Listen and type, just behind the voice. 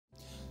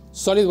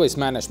Solid waste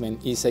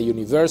management is a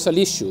universal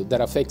issue that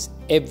affects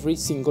every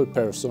single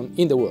person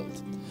in the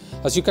world.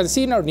 As you can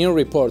see in our new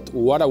report,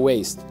 Water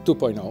Waste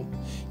 2.0,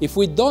 if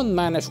we don't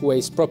manage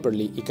waste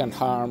properly, it can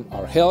harm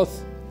our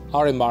health,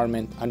 our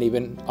environment, and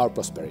even our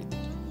prosperity.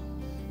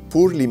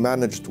 Poorly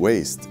managed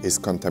waste is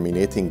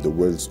contaminating the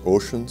world's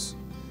oceans,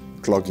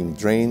 clogging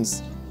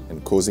drains,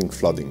 and causing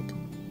flooding,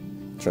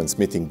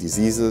 transmitting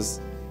diseases,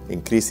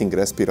 increasing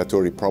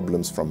respiratory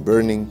problems from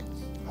burning,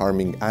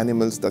 harming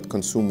animals that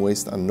consume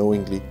waste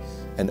unknowingly,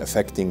 and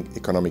affecting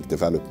economic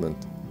development,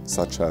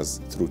 such as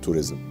through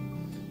tourism.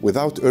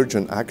 Without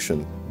urgent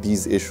action,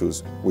 these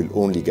issues will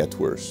only get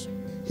worse.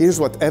 Here's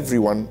what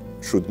everyone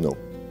should know.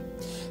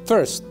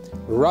 First,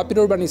 rapid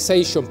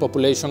urbanization,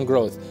 population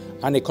growth,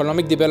 and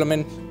economic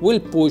development will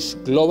push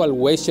global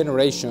waste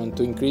generation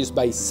to increase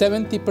by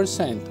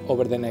 70%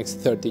 over the next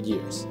 30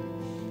 years.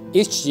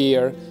 Each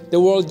year, the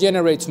world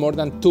generates more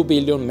than 2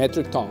 billion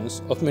metric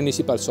tons of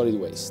municipal solid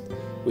waste.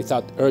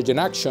 Without urgent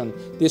action,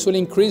 this will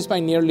increase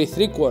by nearly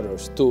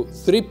 3/4 to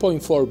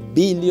 3.4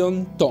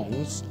 billion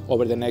tons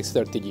over the next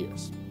 30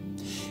 years.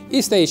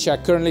 East Asia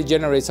currently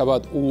generates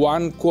about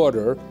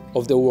 1/4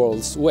 of the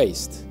world's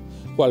waste,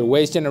 while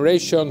waste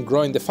generation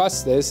growing the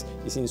fastest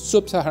is in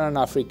Sub-Saharan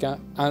Africa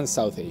and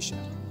South Asia.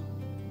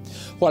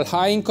 While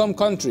high-income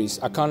countries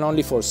account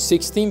only for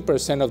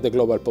 16% of the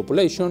global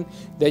population,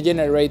 they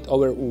generate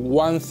over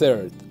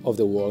 1/3 of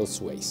the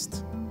world's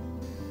waste.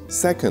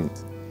 Second,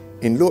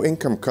 in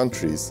low-income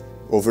countries,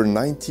 over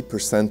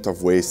 90%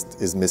 of waste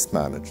is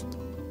mismanaged.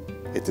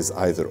 It is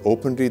either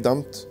openly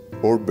dumped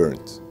or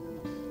burnt.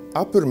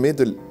 Upper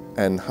middle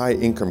and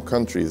high-income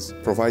countries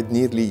provide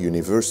nearly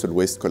universal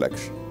waste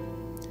collection.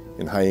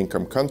 In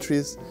high-income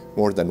countries,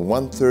 more than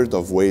 1/3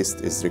 of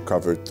waste is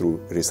recovered through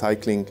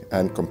recycling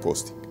and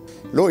composting.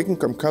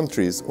 Low-income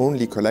countries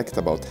only collect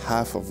about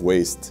half of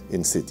waste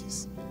in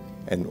cities,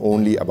 and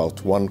only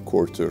about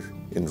 1/4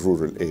 in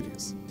rural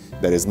areas.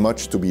 There is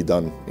much to be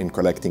done in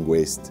collecting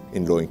waste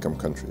in low-income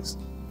countries.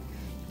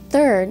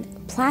 Third,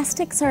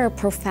 plastics are a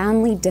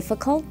profoundly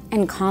difficult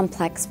and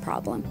complex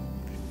problem.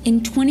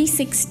 In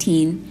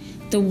 2016,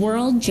 the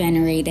world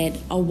generated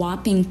a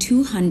whopping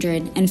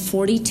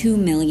 242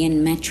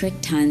 million metric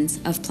tons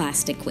of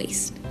plastic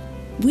waste.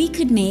 We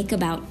could make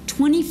about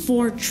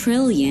 24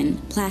 trillion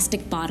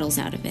plastic bottles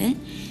out of it,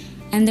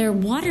 and their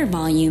water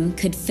volume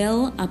could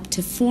fill up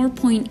to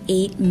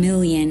 4.8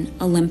 million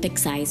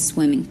Olympic-sized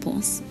swimming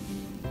pools.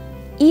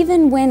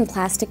 Even when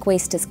plastic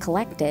waste is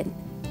collected,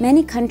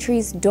 many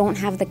countries don't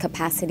have the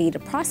capacity to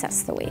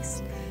process the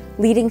waste,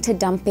 leading to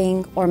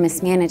dumping or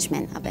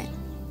mismanagement of it.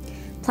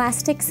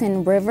 Plastics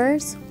in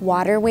rivers,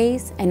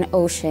 waterways, and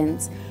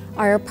oceans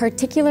are a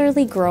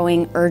particularly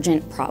growing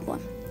urgent problem.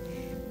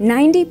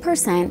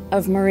 90%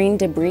 of marine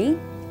debris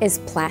is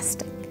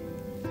plastic.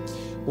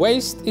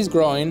 Waste is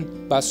growing,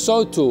 but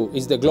so too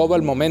is the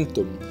global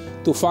momentum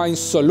to find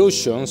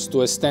solutions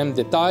to stem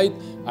the tide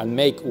and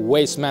make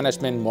waste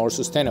management more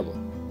sustainable.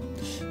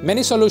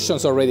 Many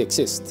solutions already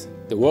exist.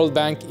 The World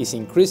Bank is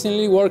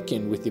increasingly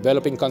working with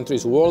developing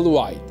countries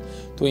worldwide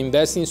to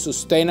invest in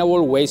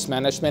sustainable waste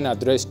management and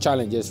address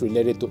challenges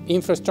related to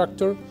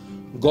infrastructure,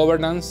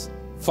 governance,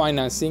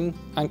 financing,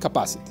 and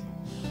capacity.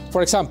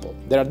 For example,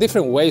 there are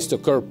different ways to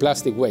curb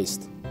plastic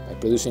waste by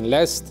producing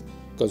less,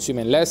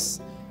 consuming less,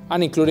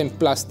 and including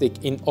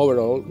plastic in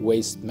overall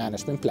waste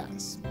management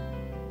plans.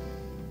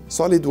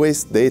 Solid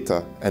waste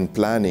data and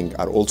planning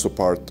are also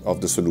part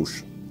of the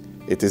solution.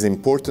 It is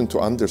important to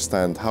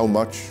understand how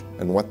much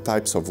and what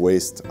types of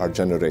waste are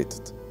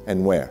generated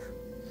and where.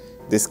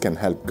 This can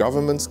help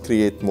governments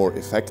create more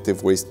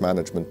effective waste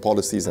management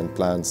policies and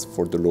plans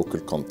for the local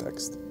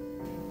context.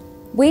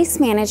 Waste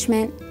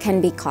management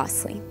can be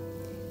costly.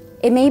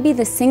 It may be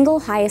the single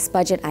highest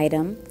budget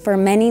item for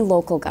many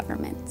local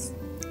governments.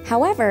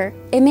 However,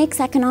 it makes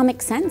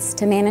economic sense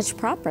to manage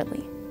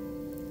properly.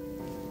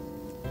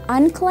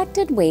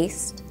 Uncollected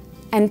waste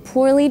and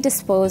poorly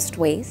disposed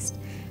waste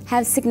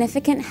have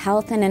significant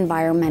health and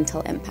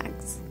environmental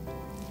impacts.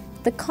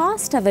 The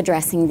cost of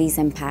addressing these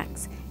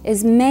impacts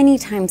is many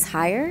times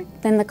higher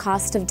than the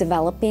cost of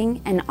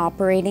developing and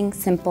operating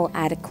simple,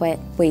 adequate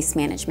waste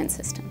management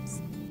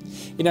systems.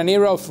 In an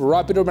era of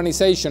rapid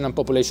urbanization and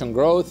population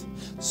growth,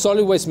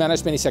 solid waste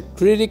management is a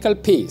critical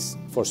piece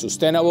for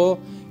sustainable,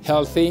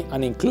 healthy,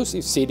 and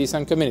inclusive cities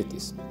and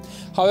communities.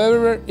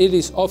 However, it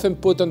is often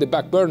put on the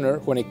back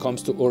burner when it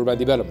comes to urban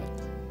development.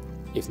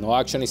 If no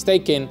action is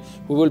taken,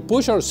 we will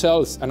push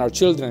ourselves and our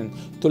children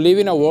to live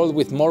in a world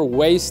with more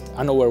waste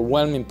and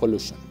overwhelming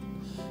pollution.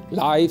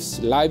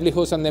 Lives,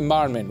 livelihoods, and the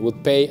environment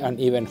would pay an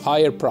even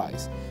higher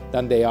price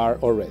than they are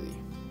already.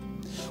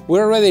 We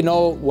already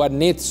know what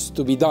needs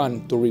to be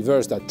done to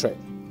reverse that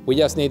trend. We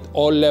just need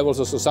all levels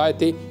of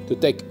society to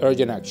take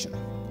urgent action.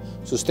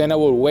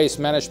 Sustainable waste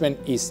management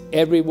is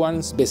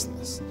everyone's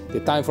business.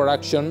 The time for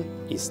action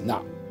is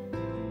now.